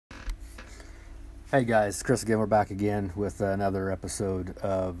Hey guys, Chris again. We're back again with another episode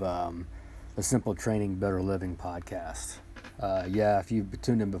of the Simple Training, Better Living podcast. If you've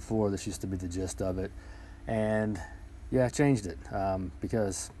tuned in before, this used to be the gist of it. And I changed it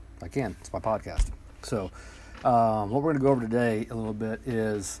because I can. It's my podcast. So what we're going to go over today a little bit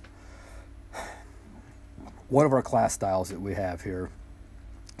is one of our class styles that we have here.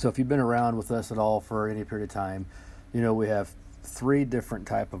 So if you've been around with us at all for any period of time, we have three different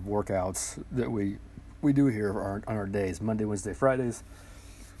type of workouts that we do here on our days: Monday, Wednesday, Fridays.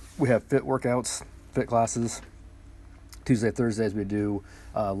 We have fit workouts, fit classes. Tuesday, Thursdays we do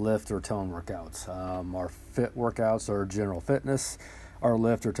lift or tone workouts. Our fit workouts are general fitness. Our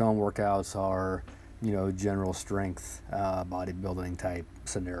lift or tone workouts are general strength, bodybuilding type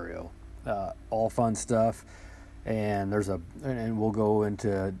scenario. All fun stuff. And we'll go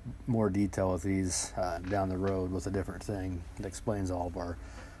into more detail with these down the road with a different thing that explains all of our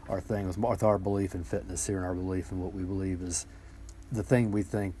thing with our belief in fitness here and our belief in what we believe is the thing we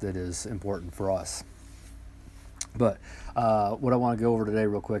think that is important for us. But what I want to go over today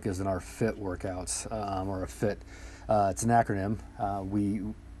real quick is in our fit workouts, or a fit. It's an acronym.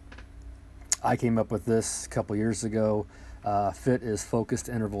 I came up with this a couple years ago. FIT is focused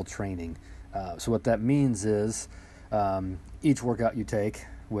interval training. So what that means is each workout you take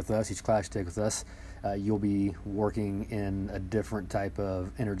with us, each class you take with us, you'll be working in a different type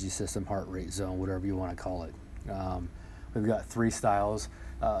of energy system, heart rate zone, whatever you want to call it. We've got three styles.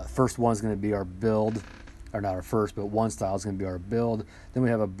 First one's going to be our build, or not our first, but one style is going to be our build. Then we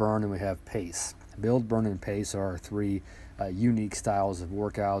have a burn and we have pace. Build, burn, and pace are our three unique styles of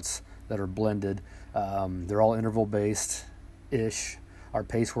workouts that are blended. They're all interval-based-ish. Our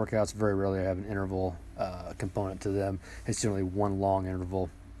pace workouts very rarely have an interval component to them. It's generally one long interval.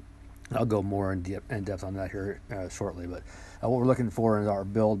 I'll go more in depth on that here shortly. But what we're looking for in our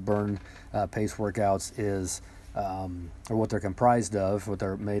build, burn, pace workouts is, or what they're comprised of, what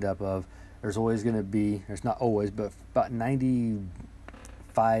they're made up of. There's not always, but about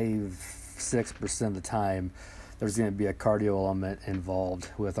 95-6% of the time, there's going to be a cardio element involved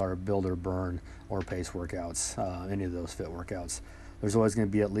with our build or burn or pace workouts, any of those fit workouts. There's always going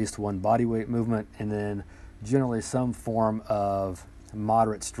to be at least one body weight movement, and then generally some form of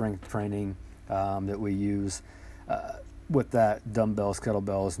moderate strength training that we use with that: dumbbells,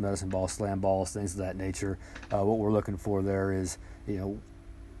 kettlebells, medicine balls, slam balls, things of that nature. What we're looking for there is,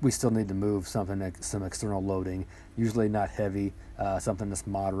 we still need to move some external loading, usually not heavy, something that's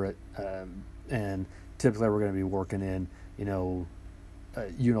moderate, and typically we're going to be working in,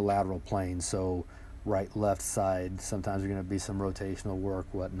 unilateral planes, so right, left side. Sometimes there's going to be some rotational work,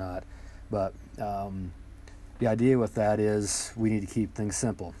 whatnot. But the idea with that is we need to keep things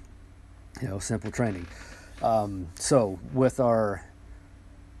simple, simple training. So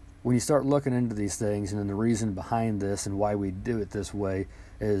when you start looking into these things, and then the reason behind this and why we do it this way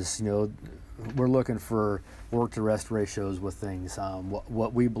is, we're looking for work to rest ratios with things.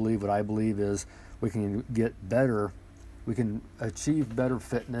 What I believe is we can get better, we can achieve better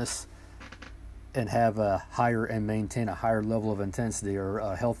fitness and have maintain a higher level of intensity, or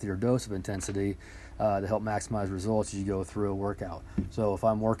a healthier dose of intensity to help maximize results as you go through a workout. So if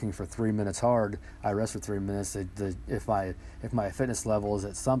I'm working for 3 minutes hard, I rest for 3 minutes. If my fitness level is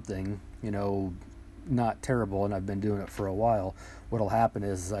at something, not terrible, and I've been doing it for a while, what'll happen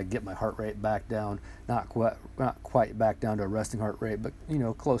is I get my heart rate back down, not quite back down to a resting heart rate, but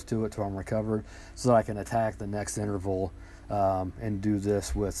close to it till I'm recovered, so that I can attack the next interval and do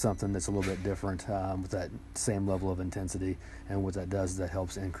this with something that's a little bit different, with that same level of intensity. And what that does is that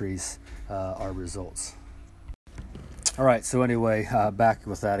helps increase our results. All right, so anyway, back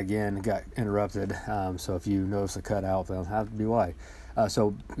with that again. Got interrupted, so if you notice a cutout, that'll have to be why.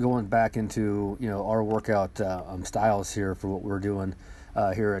 So going back into our workout styles here for what we're doing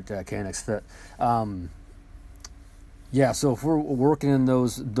here at KNX Fit. So if we're working in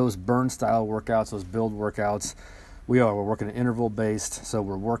those burn style workouts, those build workouts, we're working interval based. So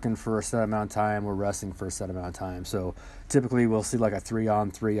we're working for a set amount of time, we're resting for a set amount of time. So typically we'll see like a 3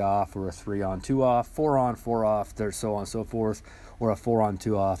 on 3 off, or a 3 on 2 off, 4 on 4 off, there's so on and so forth, or a 4 on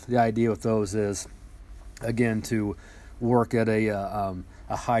 2 off. The idea with those is, again, to work at a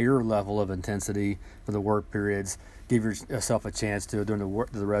higher level of intensity for the work periods. Give yourself a chance to, during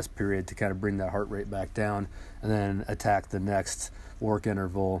the rest period, to kind of bring that heart rate back down, and then attack the next work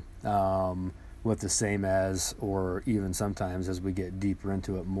interval with the same as, or even sometimes as we get deeper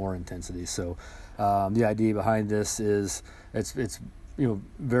into it, more intensity. So the idea behind this is it's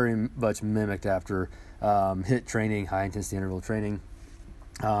very much mimicked after HIIT training, high intensity interval training,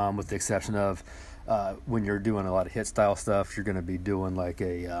 with the exception of when you're doing a lot of HIIT style stuff, you're going to be doing like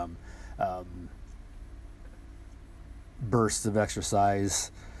a bursts of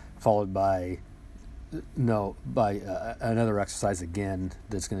exercise followed by another exercise again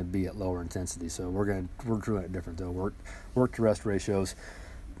that's going to be at lower intensity. So we're doing it different though. Work to rest ratios.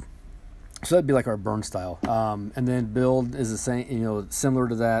 So that'd be like our burn style. And then build is the same, similar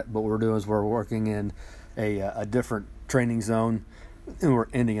to that. But what we're doing is we're working in a different training zone, and we're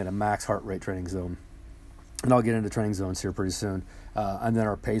ending at a max heart rate training zone. And I'll get into training zones here pretty soon. And then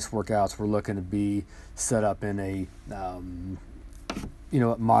our pace workouts, we're looking to be set up in a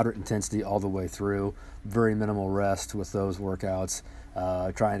at moderate intensity all the way through, very minimal rest with those workouts,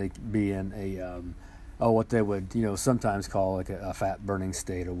 trying to be in what they would, sometimes call like a fat burning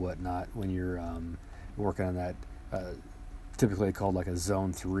state or whatnot when you're working on that, typically called like a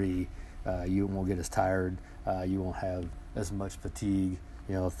zone 3. You won't get as tired, you won't have as much fatigue,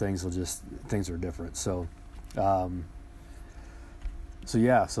 things are different. So that's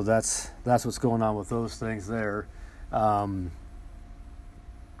what's going on with those things there.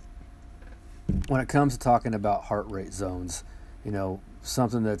 When it comes to talking about heart rate zones,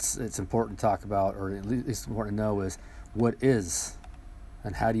 something it's important to talk about, or at least important to know, is what is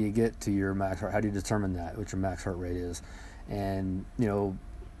and how do you get to your max heart? How do you determine that, what your max heart rate is? And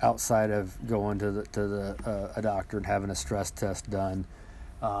outside of going to a doctor and having a stress test done,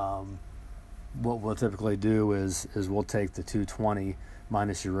 what we'll typically do is we'll take the 220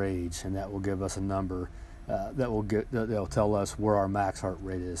 minus your age, and that will give us a number that'll tell us where our max heart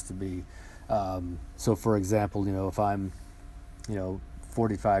rate is to be. So for example, if I'm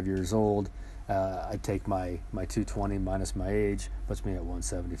 45 years old, I take my 220 minus my age, puts me at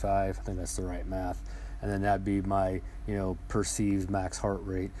 175. I think that's the right math. And then that'd be my perceived max heart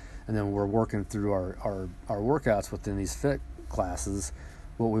rate. And then we're working through our workouts within these fit classes.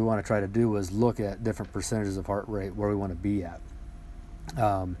 What we want to try to do is look at different percentages of heart rate where we want to be at.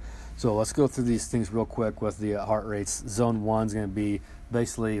 So let's go through these things real quick with the heart rates. Zone 1 is going to be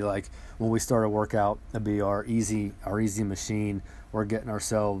basically like when we start a workout, it'll be our easy machine. We're getting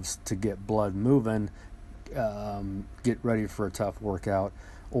ourselves to get blood moving, get ready for a tough workout.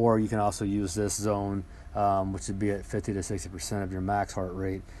 Or you can also use this zone, which would be at 50 to 60% of your max heart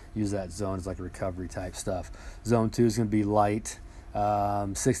rate. Use that zone as like a recovery type stuff. Zone 2 is going to be light,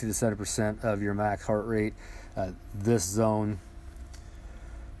 60 to 70% of your max heart rate. This zone,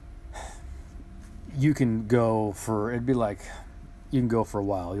 you can go for a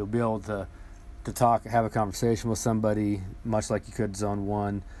while. You'll be able to talk, have a conversation with somebody, much like you could zone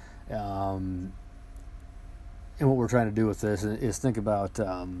 1. And what we're trying to do with this is think about,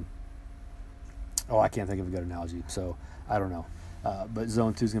 I can't think of a good analogy, so I don't know. But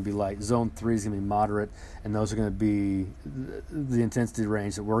zone 2 is going to be light. Zone 3 is going to be moderate, and those are going to be the intensity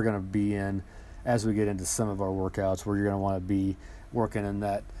range that we're going to be in as we get into some of our workouts, where you're going to want to be working in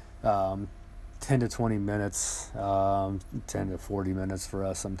that 10 to 20 minutes, 10 to 40 minutes for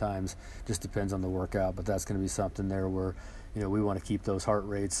us sometimes. Just depends on the workout, but that's going to be something there where we want to keep those heart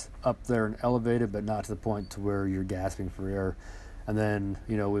rates up there and elevated, but not to the point to where you're gasping for air. And then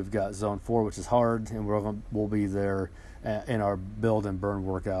we've got zone 4, which is hard, and we'll be there in our build and burn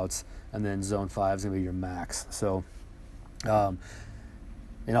workouts. And then zone 5 is going to be your max. So and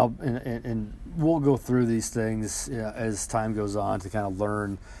we'll go through these things as time goes on to kind of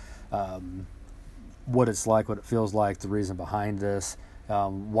learn what it's like, what it feels like, the reason behind this,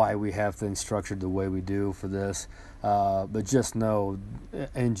 why we have things structured the way we do for this. But just know,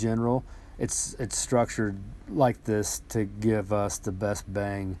 in general, it's structured like this to give us the best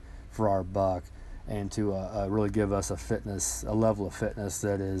bang for our buck, and to really give us a level of fitness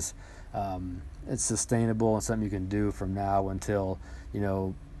that is it's sustainable and something you can do from now until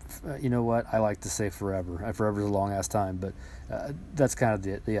what I like to say forever. Forever is a long ass time, but that's kind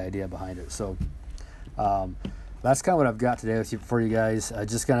of the idea behind it. So that's kind of what I've got today for you guys.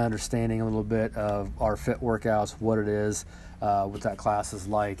 Just kind of understanding a little bit of our fit workouts, what it is, what that class is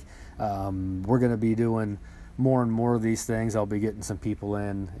like. We're going to be doing more and more of these things. I'll be getting some people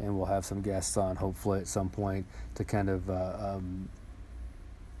in, and we'll have some guests on hopefully at some point to kind of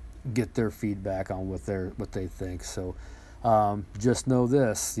get their feedback on what they think. So just know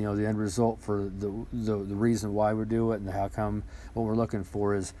this, the end result for the reason why we do it and how come what we're looking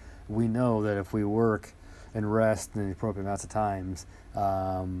for is we know that if we work and rest in the appropriate amounts of times,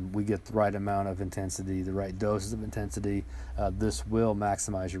 we get the right amount of intensity, the right doses of intensity. This will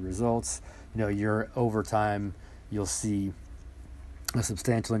maximize your results. Your over time, you'll see a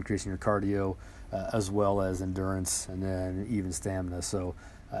substantial increase in your cardio, as well as endurance, and then even stamina. So,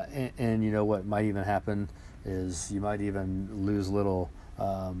 and what might even happen is you might even lose a little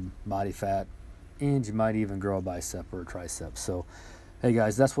body fat, and you might even grow a bicep or a tricep. So Hey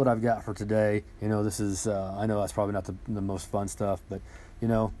guys, that's what I've got for today. This is I know that's probably not the most fun stuff, but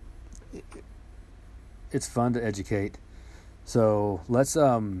it's fun to educate. So let's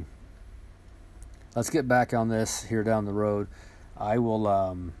get back on this here down the road. I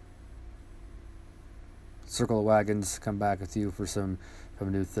will circle the wagons, come back with you for some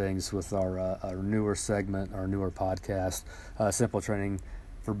new things with our newer segment, our newer podcast, Simple Training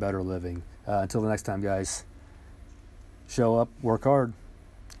for Better Living. Until the next time, guys, show up, work hard.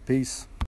 Peace.